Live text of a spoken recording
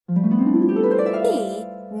Hii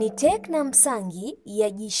ni Tech na Msangi ya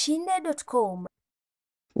jishinde.com.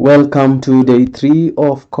 Welcome to day 3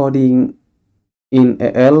 of coding in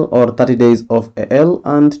AL, or 30 days of AL,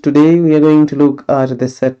 and today we are going to look at the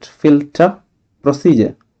SetFilter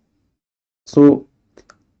procedure. So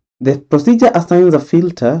the procedure assigns a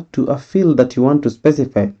filter to a field that you want to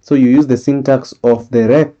specify. So you use the syntax of the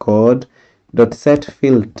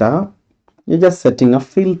Record.SETFILTER. You're just setting a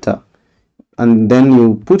filter, and then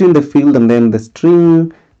you put in the field, and then the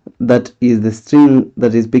string that is the string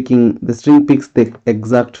that is picking, the string picks the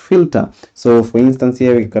exact filter. So for instance,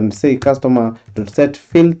 here we can say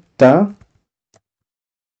customer.setFilter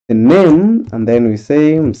the name, and then we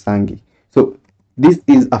say Msangi. So this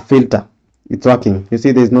is a filter. It's working. You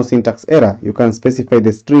see, there's no syntax error. You can specify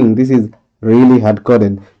the string. This is really hard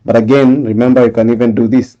coded, but again, remember, you can even do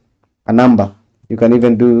this, a number. You can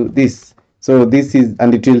even do this. So this is,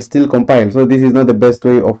 and it will still compile. So this is not the best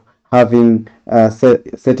way of having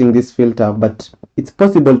setting this filter, but it's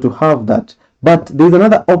possible to have that. But there's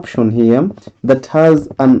another option here that has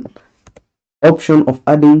an option of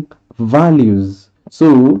adding values.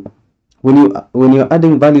 So when you're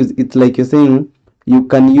adding values, it's like you're saying you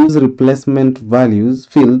can use replacement values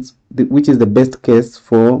fields, which is the best case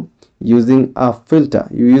for using a filter.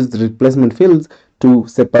 You use the replacement fields to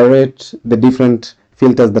separate the different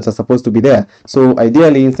filters that are supposed to be there. So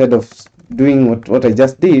ideally, instead of doing what I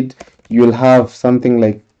just did, you'll have something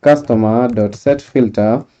like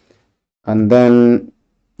customer.setFilter, and then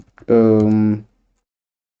the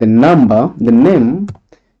number, the name.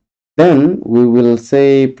 Then we will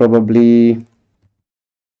say probably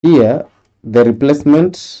here the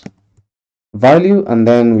replacement value, and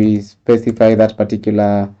then we specify that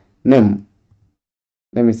particular name.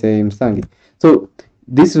 Let me say Msangi. So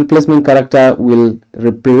this replacement character will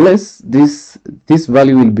replace this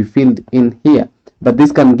value, will be filled in here, but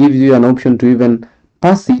this can give you an option to even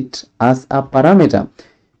pass it as a parameter.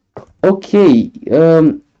 Okay,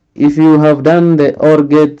 if you have done the OR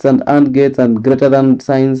gates and AND gates and greater than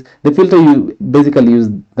signs, the filter, you basically use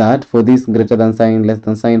that for this greater than sign, less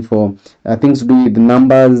than sign for things to do with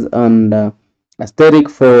numbers, and asterisk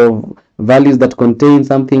for values that contain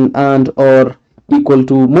something, and or equal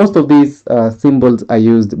to. Most of these symbols are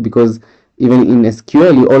used because even in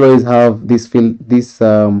SQL you always have these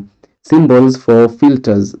symbols for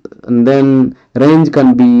filters. And then range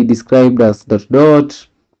can be described as ...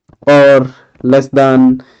 or less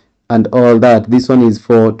than, and all that. This one is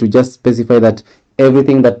for to just specify that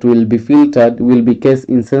everything that will be filtered will be case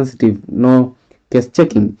insensitive, no case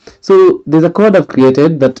checking. So there's a code I've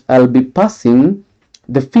created that I'll be passing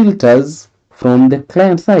the filters from the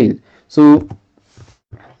client side. So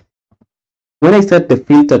when I set the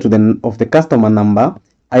filter to the customer number,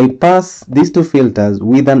 I pass these two filters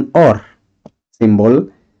with an OR symbol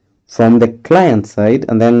from the client side,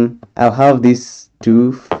 and then I'll have these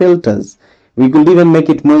two filters. We could even make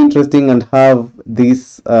it more interesting and have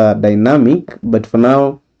this dynamic, but for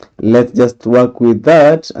now, let's just work with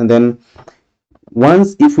that. And then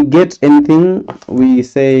once, if we get anything, we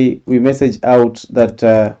message out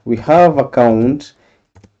that we have a count.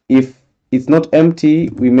 If it's not empty,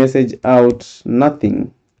 we message out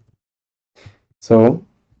nothing. So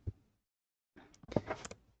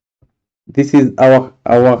this is our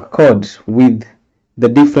code with the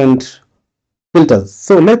different filters.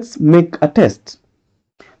 So let's make a test.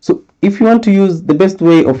 So if you want to use, the best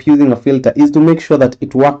way of using a filter is to make sure that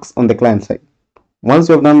it works on the client side. Once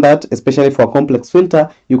you have done that, especially for a complex filter,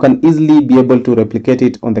 you can easily be able to replicate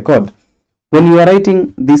it on the code. When you are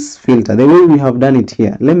writing this filter, the way we have done it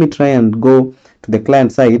here, let me try and go to the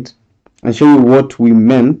client side and show you what we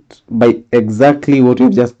meant by exactly what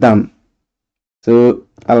we've just done. So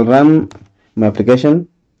I'll run my application.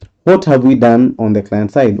 What have we done on the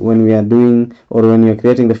client side when we are doing, or when we are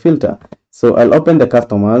creating the filter? So I'll open the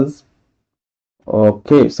customers.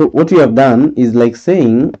 Okay, so what we have done is like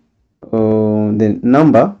saying the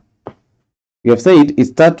number we have said it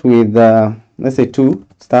start with let's say 2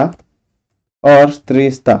 star or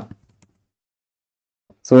 3 star.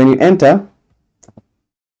 So when you enter,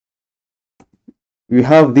 we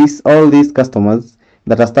have all these customers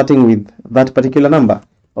that are starting with that particular number,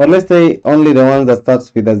 or let's say only the ones that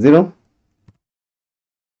starts with a 0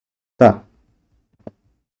 star.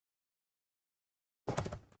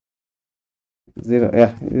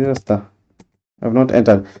 0 star. I've not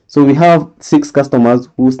entered. So we have 6 customers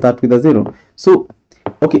who start with a 0. So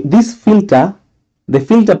okay, this filter, the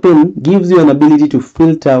filter pane gives you an ability to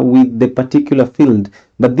filter with the particular field,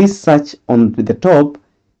 but this search on the top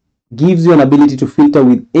gives you an ability to filter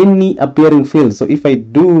with any appearing field. So if I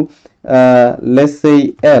do let's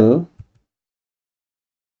say L,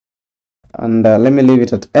 and let me leave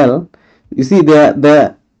it at L. You see there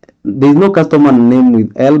is no customer name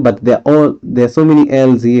with L, but there are so many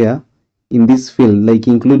L's here in this field, like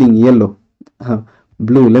including yellow,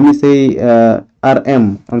 blue. Let me say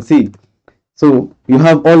RM and see. So you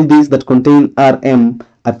have all these that contain RM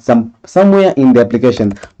at somewhere in the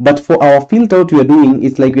application. But for our filter, what we are doing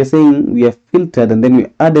is like we are saying we have filtered and then we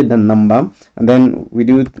added a number and then we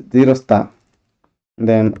do 0 star,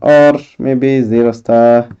 then or maybe 0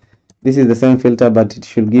 star. This is the same filter, but it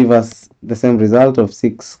should give us the same result of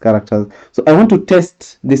 6 characters. So I want to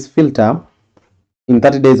test this filter in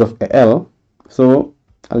 30 days of L. So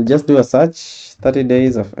I'll just do a search 30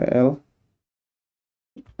 days of L,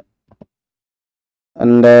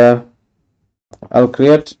 and I'll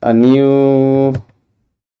create a new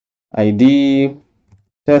ID,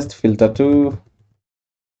 test filter 2.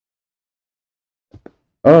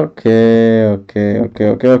 Okay.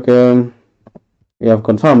 We have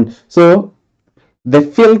confirmed. So the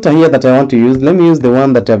filter here that I want to use, let me use the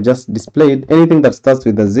one that I've just displayed. Anything that starts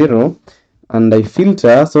with a 0, and I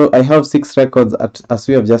filter. So I have 6 records as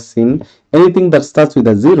we have just seen. Anything that starts with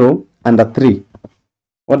a 0 and a 3,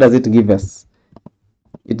 what does it give us?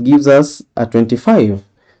 It gives us a 25.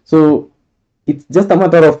 So it's just a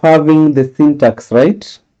matter of having the syntax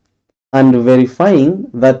right and verifying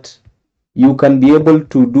that you can be able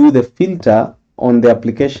to do the filter on the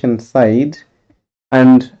application side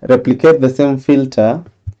and replicate the same filter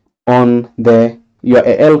on your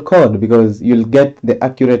AL code, because you'll get the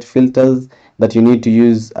accurate filters that you need to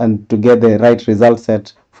use and to get the right result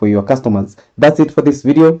set for your customers. That's it for this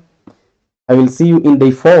video. I will see you in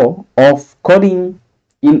day 4 of coding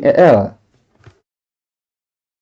in AL.